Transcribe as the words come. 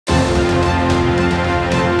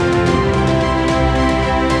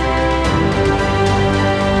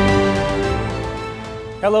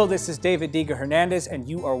Hello, this is Diga Hernandez, and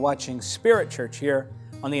you are watching Spirit Church here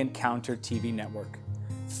on the Encounter TV network.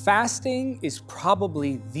 Fasting is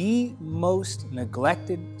probably the most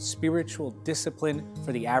neglected spiritual discipline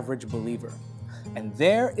for the average believer. And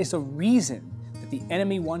there is a reason that the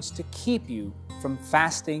enemy wants to keep you from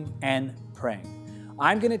fasting and praying.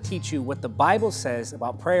 I'm going to teach you what the Bible says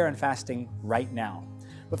about prayer and fasting right now.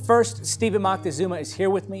 But first, Stephen Moctezuma is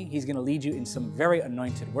here with me. He's going to lead you in some very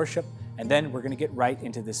anointed worship, and then we're going to get right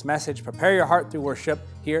into this message. Prepare your heart through worship.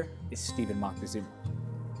 Here is Stephen Moctezuma.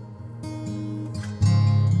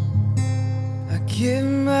 I give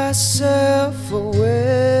myself away.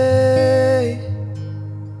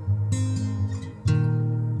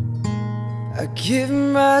 I give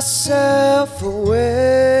myself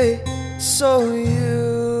away so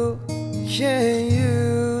you can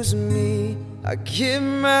use me. I give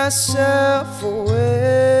myself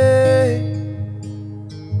away.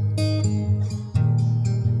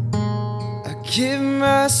 I give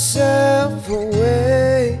myself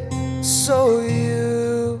away so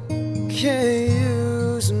you can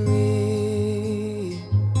use me.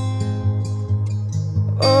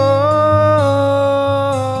 Oh,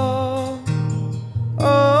 oh,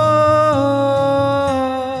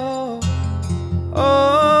 oh,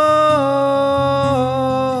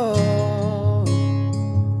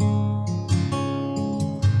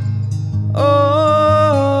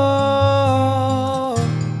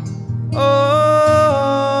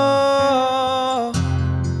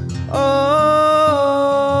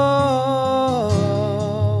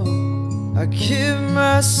 I give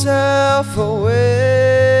myself away.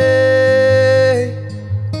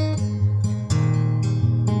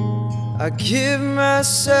 I give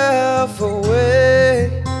myself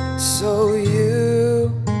away so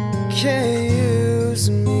you can use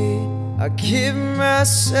me. I give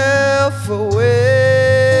myself away.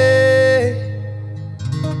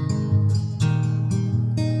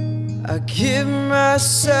 I give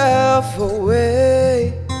myself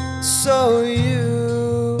away so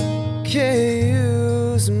you can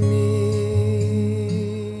use me.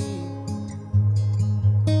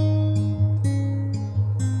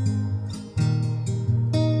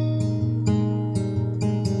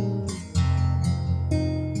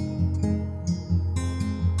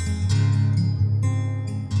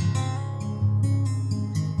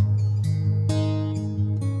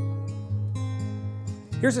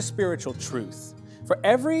 Here's a spiritual truth. For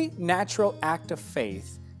every natural act of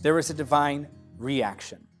faith, there is a divine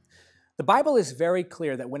reaction. The Bible is very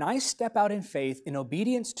clear that when I step out in faith, in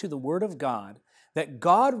obedience to the Word of God, that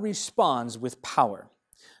God responds with power.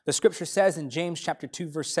 The Scripture says in James chapter 2,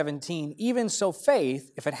 verse 17, even so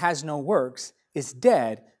faith, if it has no works, is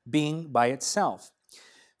dead, being by itself.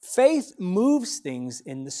 Faith moves things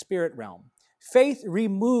in the spirit realm. Faith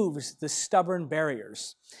removes the stubborn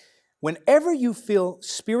barriers. Whenever you feel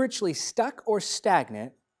spiritually stuck or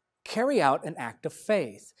stagnant, carry out an act of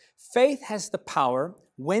faith. Faith has the power,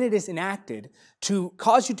 when it is enacted, to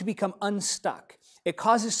cause you to become unstuck. It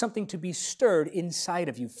causes something to be stirred inside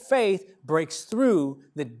of you. Faith breaks through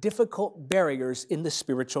the difficult barriers in the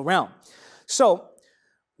spiritual realm. So,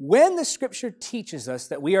 when the Scripture teaches us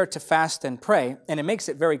that we are to fast and pray, and it makes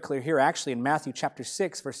it very clear here actually in Matthew chapter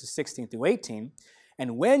 6, verses 16 through 18,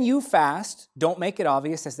 and when you fast, don't make it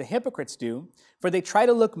obvious as the hypocrites do, for they try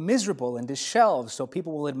to look miserable and disheveled so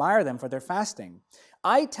people will admire them for their fasting.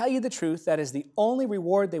 I tell you the truth, that is the only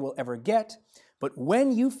reward they will ever get. But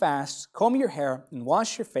when you fast, comb your hair and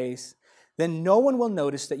wash your face, then no one will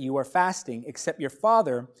notice that you are fasting except your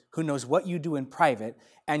Father who knows what you do in private,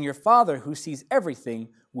 and your Father who sees everything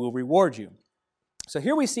will reward you. So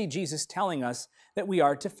here we see Jesus telling us that we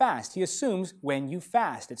are to fast. He assumes when you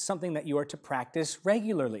fast. It's something that you are to practice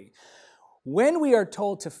regularly. When we are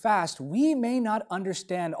told to fast, we may not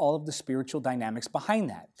understand all of the spiritual dynamics behind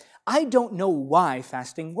that. I don't know why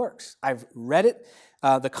fasting works. I've read it,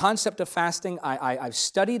 the concept of fasting. I've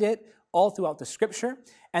studied it all throughout the Scripture.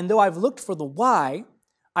 And though I've looked for the why,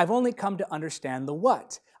 I've only come to understand the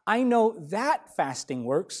what. I know that fasting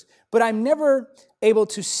works, but I'm never able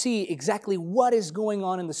to see exactly what is going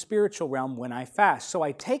on in the spiritual realm when I fast. So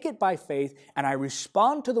I take it by faith and I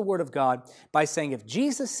respond to the Word of God by saying, if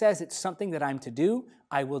Jesus says it's something that I'm to do,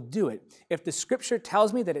 I will do it. If the Scripture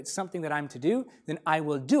tells me that it's something that I'm to do, then I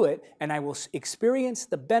will do it, and I will experience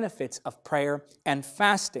the benefits of prayer and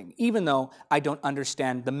fasting, even though I don't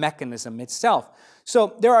understand the mechanism itself.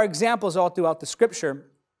 So there are examples all throughout the Scripture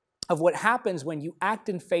of what happens when you act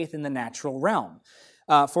in faith in the natural realm.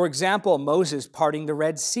 For example, Moses parting the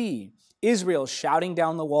Red Sea, Israel shouting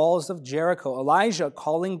down the walls of Jericho, Elijah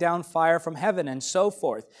calling down fire from heaven, and so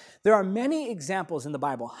forth. There are many examples in the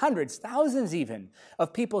Bible, hundreds, thousands even,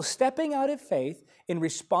 of people stepping out in faith in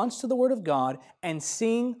response to the Word of God and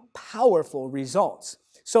seeing powerful results.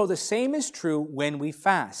 So the same is true when we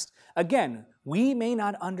fast. Again, we may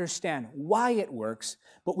not understand why it works,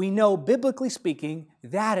 but we know, biblically speaking,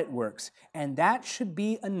 that it works. And that should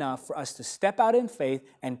be enough for us to step out in faith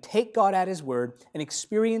and take God at His word and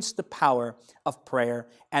experience the power of prayer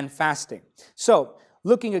and fasting. So,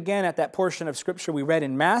 looking again at that portion of Scripture we read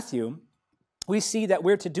in Matthew, we see that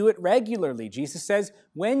we're to do it regularly. Jesus says,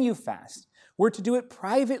 when you fast. We're to do it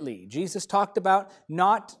privately. Jesus talked about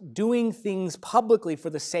not doing things publicly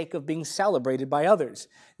for the sake of being celebrated by others.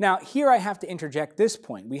 Now, here I have to interject this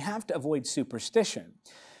point. We have to avoid superstition.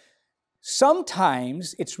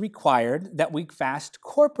 Sometimes it's required that we fast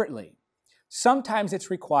corporately. Sometimes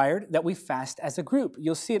it's required that we fast as a group.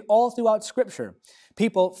 You'll see it all throughout Scripture.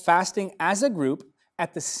 People fasting as a group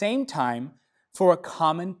at the same time for a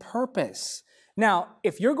common purpose. Now,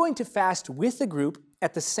 if you're going to fast with a group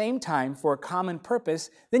at the same time for a common purpose,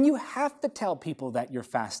 then you have to tell people that you're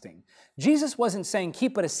fasting. Jesus wasn't saying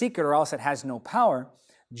keep it a secret or else it has no power.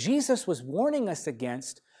 Jesus was warning us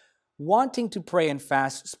against wanting to pray and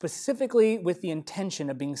fast specifically with the intention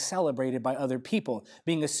of being celebrated by other people,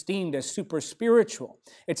 being esteemed as super spiritual.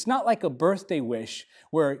 It's not like a birthday wish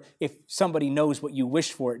where if somebody knows what you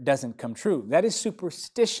wish for, it doesn't come true. That is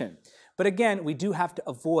superstition. But again, we do have to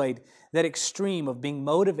avoid that extreme of being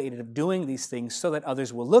motivated of doing these things so that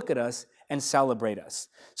others will look at us and celebrate us.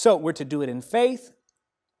 So we're to do it in faith.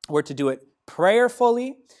 We're to do it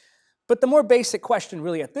prayerfully. But the more basic question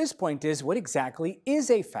really at this point is, what exactly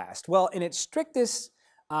is a fast? Well, in its strictest,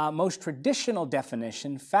 most traditional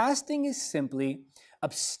definition, fasting is simply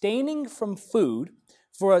abstaining from food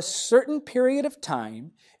for a certain period of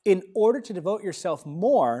time in order to devote yourself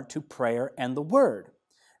more to prayer and the Word.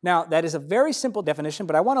 Now, that is a very simple definition,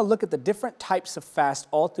 but I want to look at the different types of fast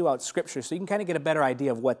all throughout Scripture so you can kind of get a better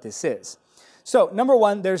idea of what this is. So, number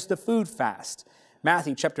one, there's the food fast.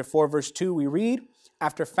 Matthew chapter 4, verse 2, we read,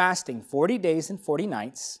 after fasting 40 days and 40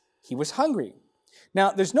 nights, he was hungry. Now,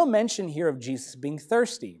 there's no mention here of Jesus being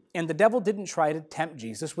thirsty, and the devil didn't try to tempt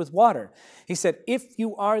Jesus with water. He said, if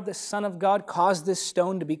you are the Son of God, cause this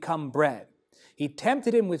stone to become bread. He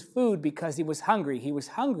tempted him with food because he was hungry. He was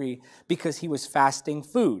hungry because he was fasting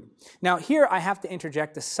food. Now, here I have to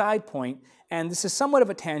interject a side point, and this is somewhat of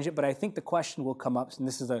a tangent, but I think the question will come up, and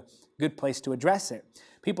this is a good place to address it.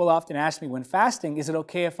 People often ask me, when fasting, is it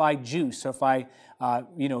okay if I juice or if I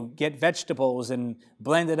get vegetables and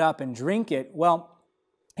blend it up and drink it? Well,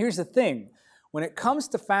 here's the thing. When it comes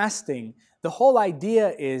to fasting, the whole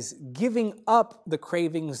idea is giving up the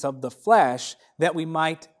cravings of the flesh that we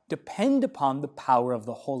might depend upon the power of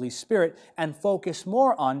the Holy Spirit and focus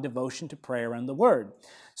more on devotion to prayer and the Word.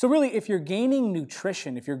 So really, if you're gaining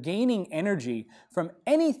nutrition, if you're gaining energy from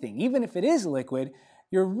anything, even if it is liquid,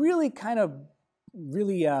 you're really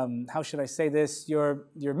how should I say this? You're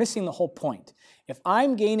missing the whole point. If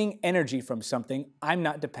I'm gaining energy from something, I'm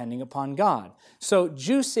not depending upon God. So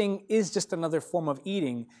juicing is just another form of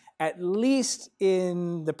eating, at least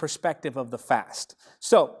in the perspective of the fast.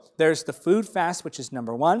 So there's the food fast, which is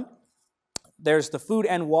number one. There's the food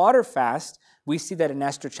and water fast. We see that in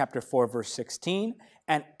Esther chapter 4, verse 16.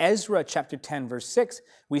 And Ezra chapter 10, verse 6,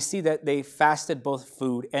 we see that they fasted both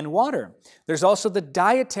food and water. There's also the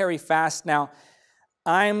dietary fast. Now,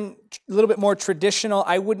 I'm a little bit more traditional.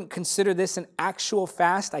 I wouldn't consider this an actual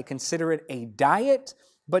fast. I consider it a diet,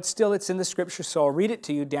 but still it's in the Scripture, so I'll read it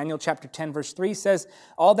to you. Daniel chapter 10, verse 3 says,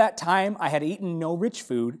 all that time I had eaten no rich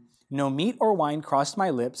food, no meat or wine crossed my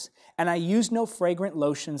lips, and I used no fragrant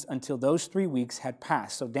lotions until those 3 weeks had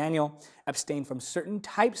passed. So Daniel abstained from certain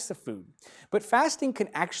types of food. But fasting can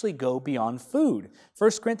actually go beyond food.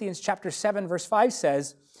 1 Corinthians chapter 7, verse 5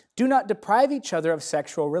 says, do not deprive each other of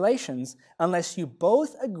sexual relations unless you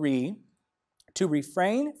both agree to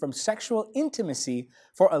refrain from sexual intimacy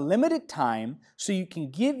for a limited time so you can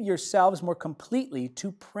give yourselves more completely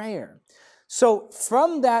to prayer. So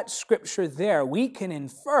from that scripture there, we can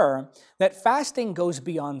infer that fasting goes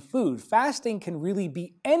beyond food. Fasting can really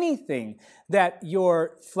be anything that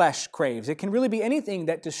your flesh craves. It can really be anything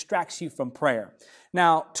that distracts you from prayer.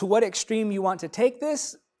 Now, to what extreme you want to take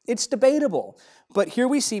this, it's debatable. But here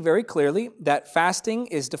we see very clearly that fasting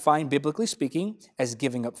is defined, biblically speaking, as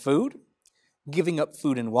giving up food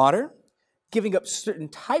and water, giving up certain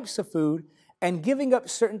types of food, and giving up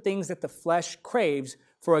certain things that the flesh craves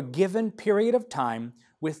for a given period of time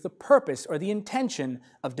with the purpose or the intention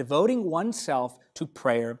of devoting oneself to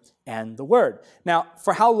prayer and the Word. Now,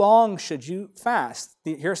 for how long should you fast?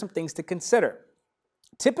 Here are some things to consider.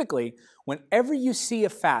 Typically, whenever you see a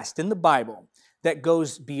fast in the Bible that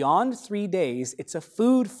goes beyond 3 days, it's a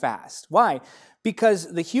food fast. Why?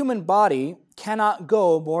 Because the human body cannot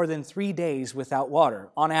go more than 3 days without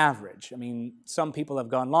water, on average. I mean, some people have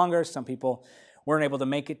gone longer, some people weren't able to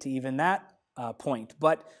make it to even that point.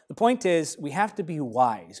 But the point is, we have to be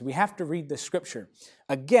wise. We have to read the Scripture.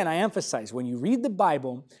 Again, I emphasize, when you read the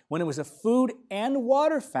Bible, when it was a food and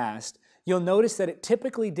water fast, you'll notice that it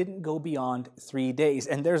typically didn't go beyond 3 days.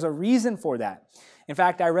 And there's a reason for that. In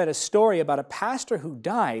fact, I read a story about a pastor who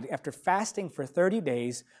died after fasting for 30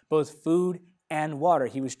 days, both food and water.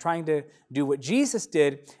 He was trying to do what Jesus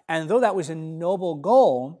did, and though that was a noble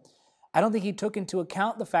goal, I don't think he took into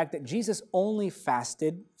account the fact that Jesus only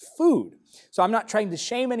fasted food. So I'm not trying to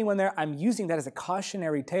shame anyone there. I'm using that as a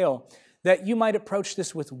cautionary tale that you might approach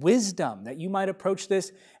this with wisdom, that you might approach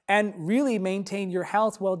this and really maintain your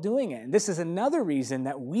health while doing it. And this is another reason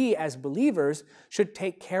that we as believers should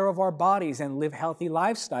take care of our bodies and live healthy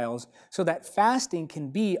lifestyles so that fasting can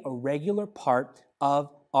be a regular part of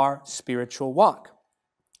our spiritual walk.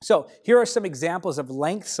 So here are some examples of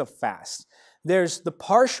lengths of fast. There's the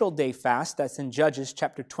partial day fast, that's in Judges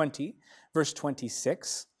chapter 20, verse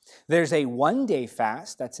 26. There's a 1-day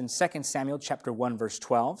fast, that's in 2 Samuel chapter 1, verse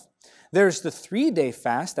 12. There's the 3-day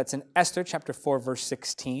fast, that's in Esther chapter 4, verse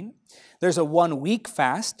 16. There's a 1-week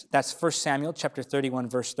fast, that's 1 Samuel chapter 31,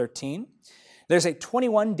 verse 13. There's a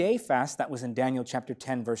 21-day fast, that was in Daniel chapter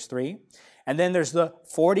 10, verse 3. And then there's the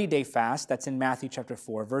 40-day fast, that's in Matthew chapter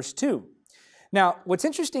 4, verse 2. Now, what's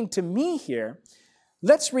interesting to me here,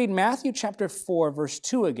 let's read Matthew chapter 4, verse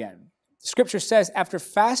 2 again. Scripture says, after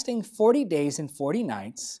fasting 40 days and 40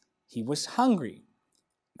 nights, he was hungry.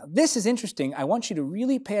 Now, this is interesting. I want you to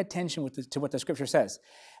really pay attention to what the Scripture says.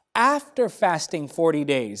 After fasting 40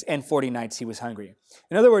 days and 40 nights, he was hungry.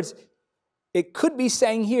 In other words, it could be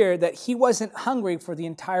saying here that he wasn't hungry for the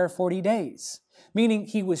entire 40 days, meaning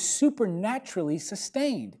he was supernaturally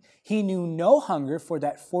sustained. He knew no hunger for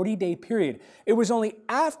that 40-day period. It was only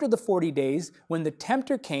after the 40 days when the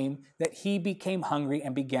tempter came that he became hungry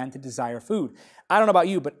and began to desire food. I don't know about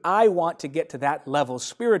you, but I want to get to that level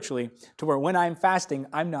spiritually to where when I'm fasting,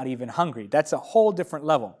 I'm not even hungry. That's a whole different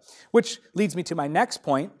level, which leads me to my next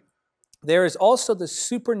point. There is also the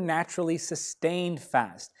supernaturally sustained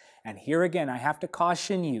fast. And here again, I have to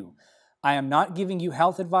caution you. I am not giving you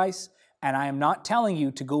health advice, and I am not telling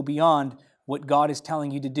you to go beyond what God is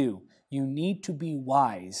telling you to do. You need to be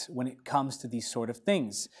wise when it comes to these sort of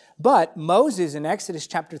things. But Moses in Exodus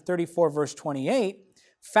chapter 34, verse 28,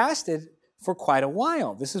 fasted for quite a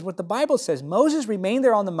while. This is what the Bible says. Moses remained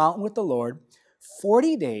there on the mountain with the Lord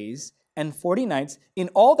 40 days and 40 nights. In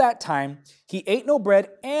all that time, he ate no bread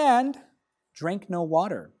and drank no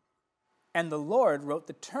water. And the Lord wrote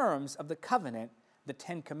the terms of the covenant, the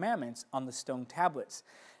 10 Commandments, on the stone tablets.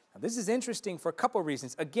 Now, this is interesting for a couple of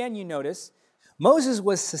reasons. Again, you notice, Moses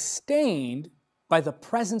was sustained by the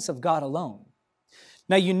presence of God alone.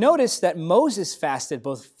 Now, you notice that Moses fasted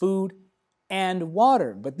both food and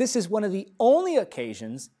water, but this is one of the only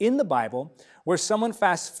occasions in the Bible where someone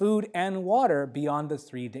fasts food and water beyond the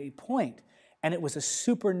 3-day point. And it was a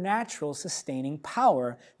supernatural sustaining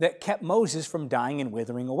power that kept Moses from dying and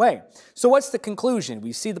withering away. So what's the conclusion?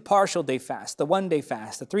 We see the partial day fast, the 1-day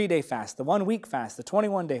fast, the 3-day fast, the 1-week fast, the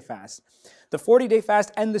 21-day fast, the 40-day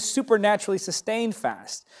fast, and the supernaturally sustained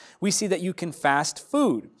fast. We see that you can fast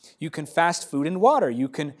food. You can fast food and water. You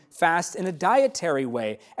can fast in a dietary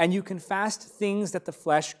way, and you can fast things that the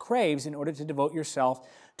flesh craves in order to devote yourself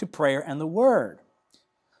to prayer and the Word.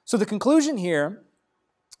 So the conclusion here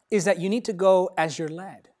is that you need to go as you're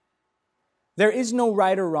led. There is no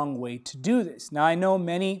right or wrong way to do this. Now, I know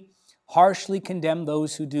many harshly condemn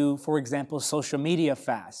those who do, for example, social media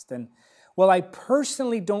fast. And while I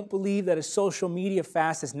personally don't believe that a social media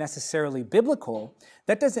fast is necessarily biblical,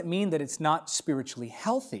 that doesn't mean that it's not spiritually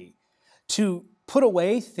healthy. To put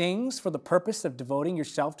away things for the purpose of devoting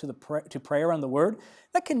yourself to prayer and the Word,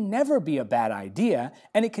 that can never be a bad idea,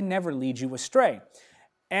 and it can never lead you astray.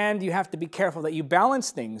 And you have to be careful that you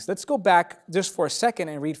balance things. Let's go back just for a second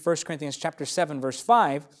and read 1 Corinthians chapter 7, verse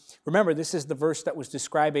 5. Remember, this is the verse that was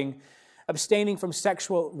describing abstaining from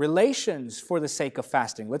sexual relations for the sake of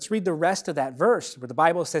fasting. Let's read the rest of that verse where the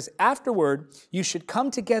Bible says, afterward, you should come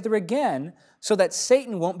together again so that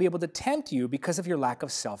Satan won't be able to tempt you because of your lack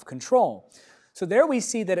of self-control. So there we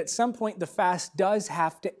see that at some point the fast does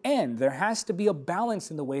have to end. There has to be a balance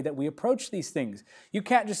in the way that we approach these things. You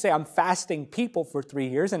can't just say, I'm fasting people for 3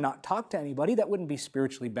 years and not talk to anybody. That wouldn't be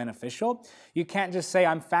spiritually beneficial. You can't just say,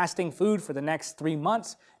 I'm fasting food for the next 3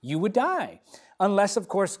 months. You would die. Unless, of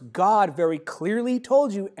course, God very clearly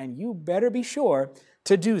told you, and you better be sure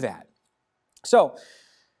to do that. So,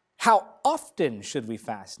 how often should we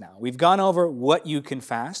fast now? We've gone over what you can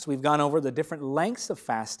fast. We've gone over the different lengths of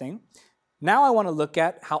fasting. Now I want to look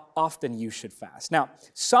at how often you should fast. Now,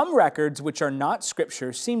 some records which are not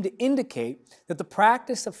scripture seem to indicate that the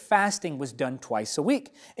practice of fasting was done twice a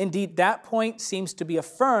week. Indeed, that point seems to be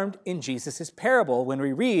affirmed in Jesus' parable when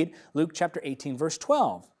we read Luke chapter 18, verse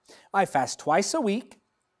 12. I fast twice a week,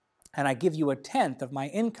 and I give you a tenth of my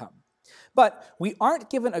income. But we aren't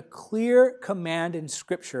given a clear command in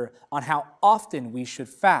Scripture on how often we should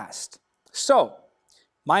fast. So,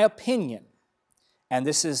 my opinion, and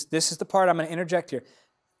this is the part I'm going to interject here,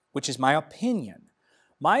 which is my opinion.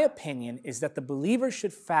 My opinion is that the believer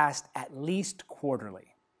should fast at least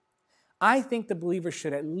quarterly. I think the believer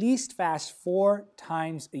should at least fast 4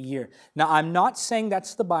 times a year. Now, I'm not saying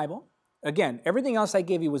that's the Bible. Again, everything else I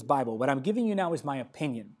gave you was Bible. What I'm giving you now is my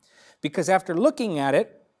opinion. Because after looking at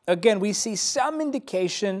it, again, we see some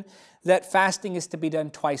indication that fasting is to be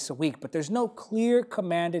done twice a week, but there's no clear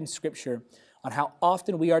command in Scripture on how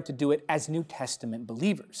often we are to do it as New Testament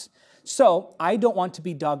believers. So, I don't want to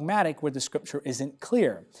be dogmatic where the Scripture isn't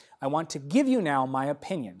clear. I want to give you now my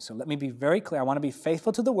opinion. So let me be very clear. I want to be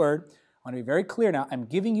faithful to the Word. I want to be very clear now. I'm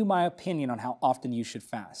giving you my opinion on how often you should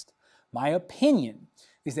fast. My opinion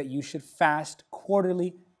is that you should fast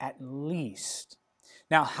quarterly at least.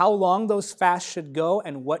 Now, how long those fasts should go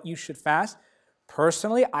and what you should fast?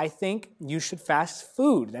 Personally, I think you should fast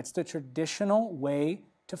food. That's the traditional way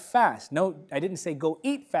to fast. No, I didn't say go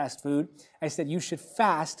eat fast food. I said you should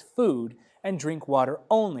fast food and drink water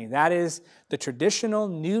only. That is the traditional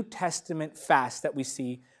New Testament fast that we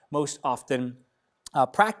see most often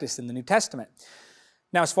practiced in the New Testament.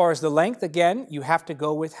 Now, as far as the length, again, you have to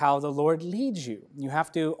go with how the Lord leads you. You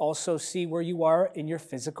have to also see where you are in your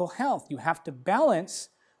physical health. You have to balance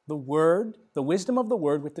the Word, the wisdom of the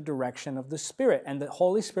Word with the direction of the Spirit. And the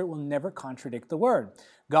Holy Spirit will never contradict the Word.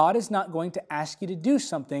 God is not going to ask you to do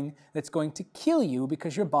something that's going to kill you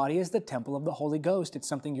because your body is the temple of the Holy Ghost. It's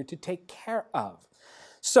something you're to take care of.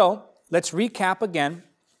 So, let's recap again,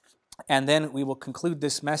 and then we will conclude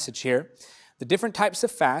this message here. The different types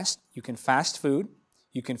of fast. You can fast food.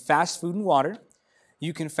 You can fast food and water,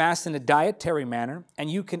 you can fast in a dietary manner,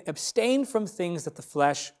 and you can abstain from things that the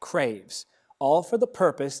flesh craves, all for the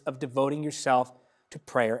purpose of devoting yourself to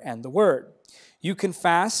prayer and the Word. You can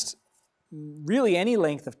fast really any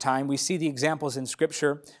length of time. We see the examples in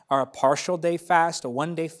Scripture are a partial day fast, a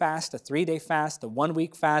 1-day fast, a 3-day fast, a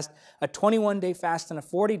 1-week fast, a 21-day fast, and a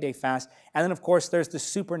 40-day fast. And then, of course, there's the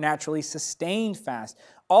supernaturally sustained fast.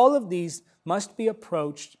 All of these must be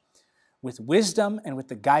approached with wisdom and with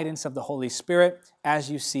the guidance of the Holy Spirit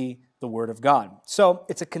as you see the Word of God. So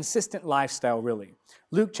it's a consistent lifestyle, really.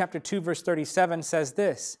 Luke chapter 2, verse 37 says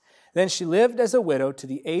this, Then she lived as a widow to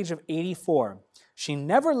the age of 84. She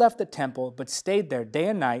never left the temple, but stayed there day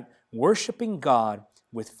and night, worshiping God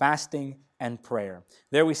with fasting and prayer.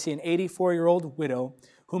 There we see an 84-year-old widow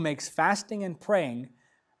who makes fasting and praying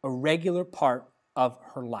a regular part of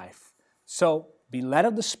her life. So be led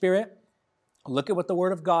of the Spirit. Look at what the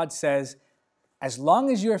Word of God says. As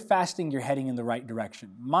long as you're fasting, you're heading in the right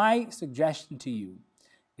direction. My suggestion to you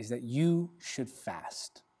is that you should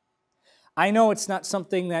fast. I know it's not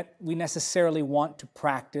something that we necessarily want to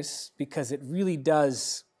practice because it really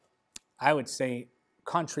does, I would say,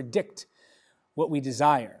 contradict what we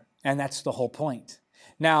desire. And that's the whole point.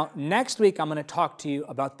 Now, next week, I'm going to talk to you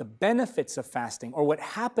about the benefits of fasting or what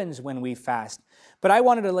happens when we fast. But I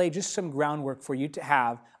wanted to lay just some groundwork for you to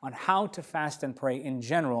have on how to fast and pray in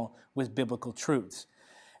general with biblical truths.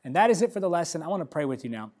 And that is it for the lesson. I want to pray with you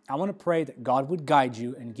now. I want to pray that God would guide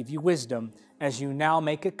you and give you wisdom as you now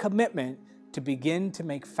make a commitment to begin to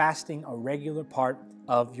make fasting a regular part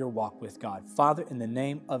of your walk with God. Father, in the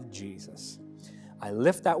name of Jesus, I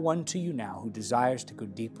lift that one to you now who desires to go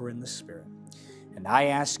deeper in the Spirit. And I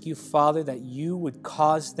ask you, Father, that you would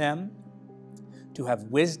cause them to have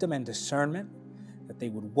wisdom and discernment, that they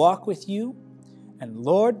would walk with you, and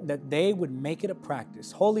Lord, that they would make it a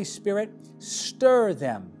practice. Holy Spirit, stir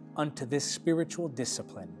them unto this spiritual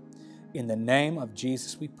discipline. In the name of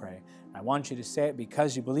Jesus we pray. I want you to say it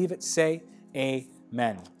because you believe it. Say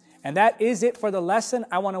amen. And that is it for the lesson.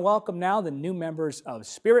 I want to welcome now the new members of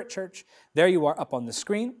Spirit Church. There you are up on the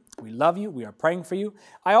screen. We love you. We are praying for you.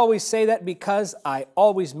 I always say that because I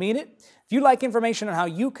always mean it. If you'd like information on how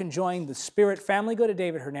you can join the Spirit family, go to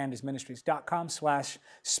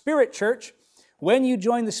davidhernandezministries.com/spiritchurch. When you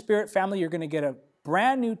join the Spirit family, you're going to get a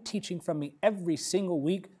brand new teaching from me every single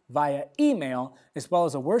week via email, as well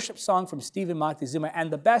as a worship song from Stephen Montezuma.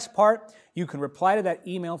 And the best part, you can reply to that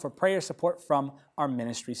email for prayer support from our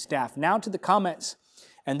ministry staff. Now to the comments.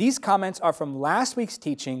 And these comments are from last week's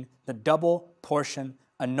teaching, the double portion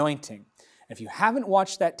anointing. If you haven't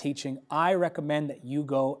watched that teaching, I recommend that you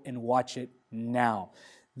go and watch it now.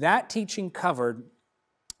 That teaching covered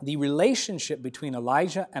the relationship between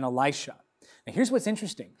Elijah and Elisha. Now here's what's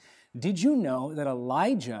interesting. Did you know that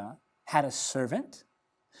Elijah had a servant?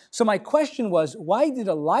 So my question was, why did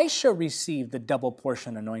Elisha receive the double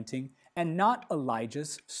portion anointing and not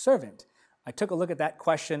Elijah's servant? I took a look at that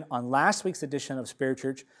question on last week's edition of Spirit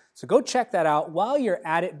Church, so go check that out. While you're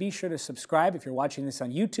at it, be sure to subscribe. If you're watching this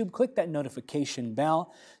on YouTube, click that notification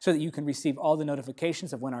bell so that you can receive all the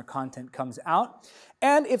notifications of when our content comes out.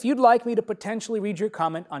 And if you'd like me to potentially read your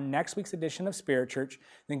comment on next week's edition of Spirit Church,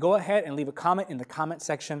 then go ahead and leave a comment in the comment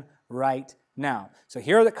section right now. So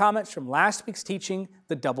here are the comments from last week's teaching,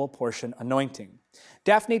 the double portion anointing.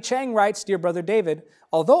 Daphne Chang writes, "Dear Brother David,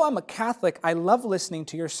 although I'm a Catholic, I love listening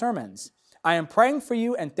to your sermons. I am praying for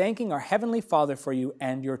you and thanking our Heavenly Father for you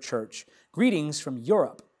and your church. Greetings from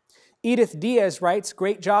Europe." Edith Diaz writes,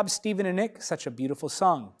 "Great job, Stephen and Nick. Such a beautiful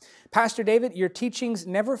song. Pastor David, your teachings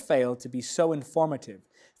never fail to be so informative.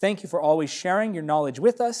 Thank you for always sharing your knowledge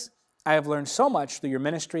with us. I have learned so much through your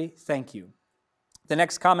ministry. Thank you." The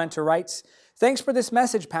next commenter writes, "Thanks for this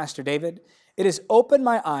message, Pastor David. It has opened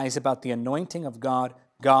my eyes about the anointing of God.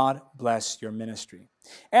 God bless your ministry."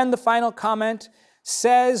 And the final comment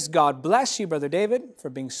says, "God bless you, Brother David,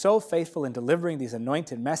 for being so faithful in delivering these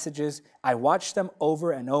anointed messages. I watched them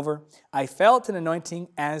over and over. I felt an anointing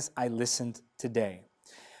as I listened today."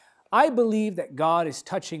 I believe that God is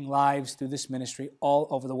touching lives through this ministry all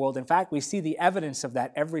over the world. In fact, we see the evidence of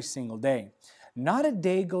that every single day. Not a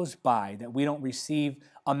day goes by that we don't receive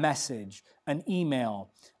a message, an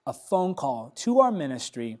email, a phone call to our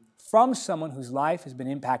ministry from someone whose life has been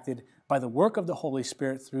impacted by the work of the Holy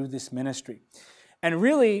Spirit through this ministry. And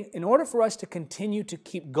really, in order for us to continue to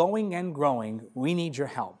keep going and growing, we need your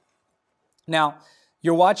help. Now,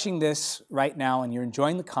 you're watching this right now and you're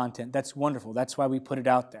enjoying the content. That's wonderful. That's why we put it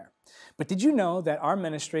out there. But did you know that our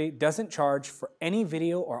ministry doesn't charge for any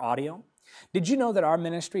video or audio? Did you know that our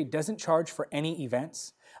ministry doesn't charge for any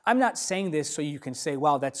events? I'm not saying this so you can say,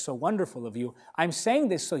 wow, that's so wonderful of you. I'm saying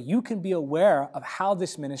this so you can be aware of how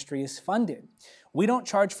this ministry is funded. We don't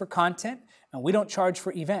charge for content and we don't charge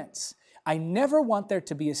for events. I never want there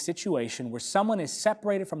to be a situation where someone is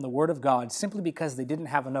separated from the Word of God simply because they didn't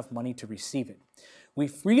have enough money to receive it. We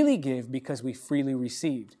freely give because we freely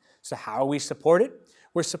received. So how are we supported?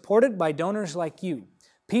 We're supported by donors like you,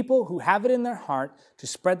 people who have it in their heart to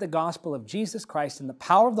spread the gospel of Jesus Christ and the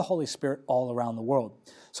power of the Holy Spirit all around the world.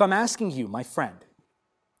 So I'm asking you, my friend,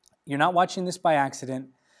 you're not watching this by accident,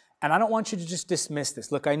 and I don't want you to just dismiss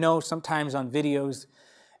this. Look, I know sometimes on videos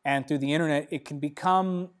and through the internet, it can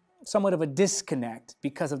become somewhat of a disconnect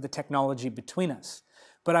because of the technology between us.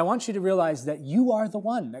 But I want you to realize that you are the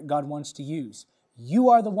one that God wants to use. You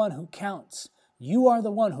are the one who counts. You are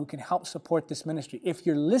the one who can help support this ministry. If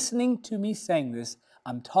you're listening to me saying this,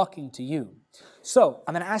 I'm talking to you. So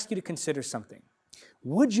I'm going to ask you to consider something.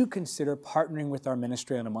 Would you consider partnering with our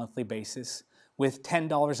ministry on a monthly basis with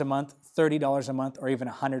 $10 a month, $30 a month, or even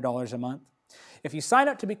 $100 a month? If you sign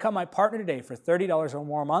up to become my partner today for $30 or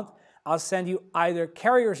more a month, I'll send you either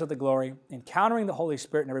Carriers of the Glory, Encountering the Holy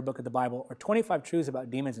Spirit in Every Book of the Bible, or 25 Truths About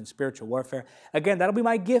Demons and Spiritual Warfare. Again, that'll be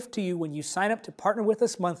my gift to you when you sign up to partner with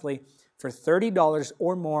us monthly for $30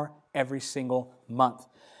 or more every single month.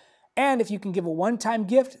 And if you can give a one-time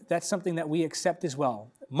gift, that's something that we accept as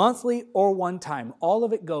well. Monthly or one-time, all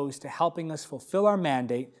of it goes to helping us fulfill our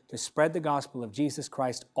mandate to spread the gospel of Jesus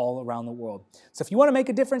Christ all around the world. So if you want to make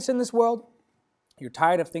a difference in this world, you're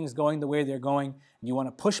tired of things going the way they're going, and you want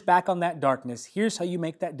to push back on that darkness, here's how you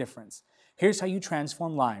make that difference. Here's how you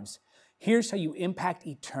transform lives. Here's how you impact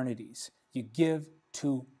eternities. You give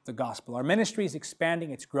to the gospel. Our ministry is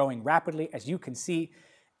expanding. It's growing rapidly. As you can see,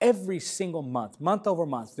 every single month, month over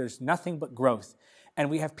month, there's nothing but growth. And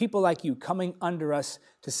we have people like you coming under us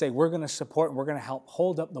to say, we're going to support and we're going to help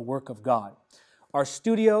hold up the work of God. Our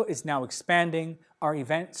studio is now expanding. Our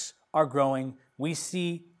events are growing. We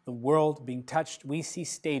see the world being touched. We see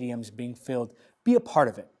stadiums being filled. Be a part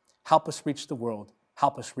of it. Help us reach the world.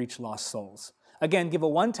 Help us reach lost souls. Again, give a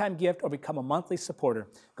one-time gift or become a monthly supporter.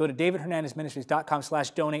 Go to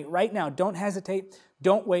davidhernandezministries.com/donate right now. Don't hesitate.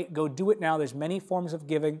 Don't wait. Go do it now. There's many forms of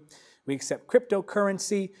giving. We accept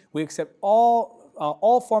cryptocurrency. We accept all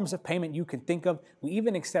forms of payment you can think of. We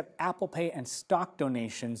even accept Apple Pay and stock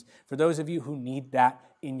donations for those of you who need that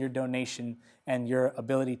in your donation and your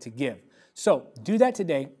ability to give. So do that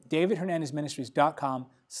today,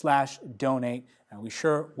 davidhernandezministries.com/donate, and we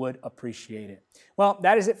sure would appreciate it. Well,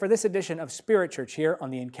 that is it for this edition of Spirit Church here on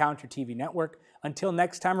the Encounter TV network. Until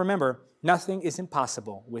next time, remember, nothing is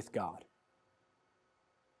impossible with God.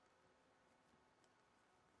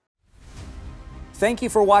 Thank you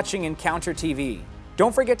for watching Encounter TV.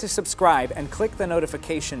 Don't forget to subscribe and click the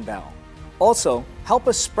notification bell. Also, help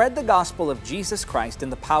us spread the gospel of Jesus Christ in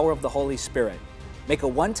the power of the Holy Spirit. Make a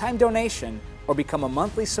one-time donation or become a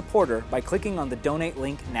monthly supporter by clicking on the donate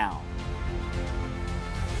link now.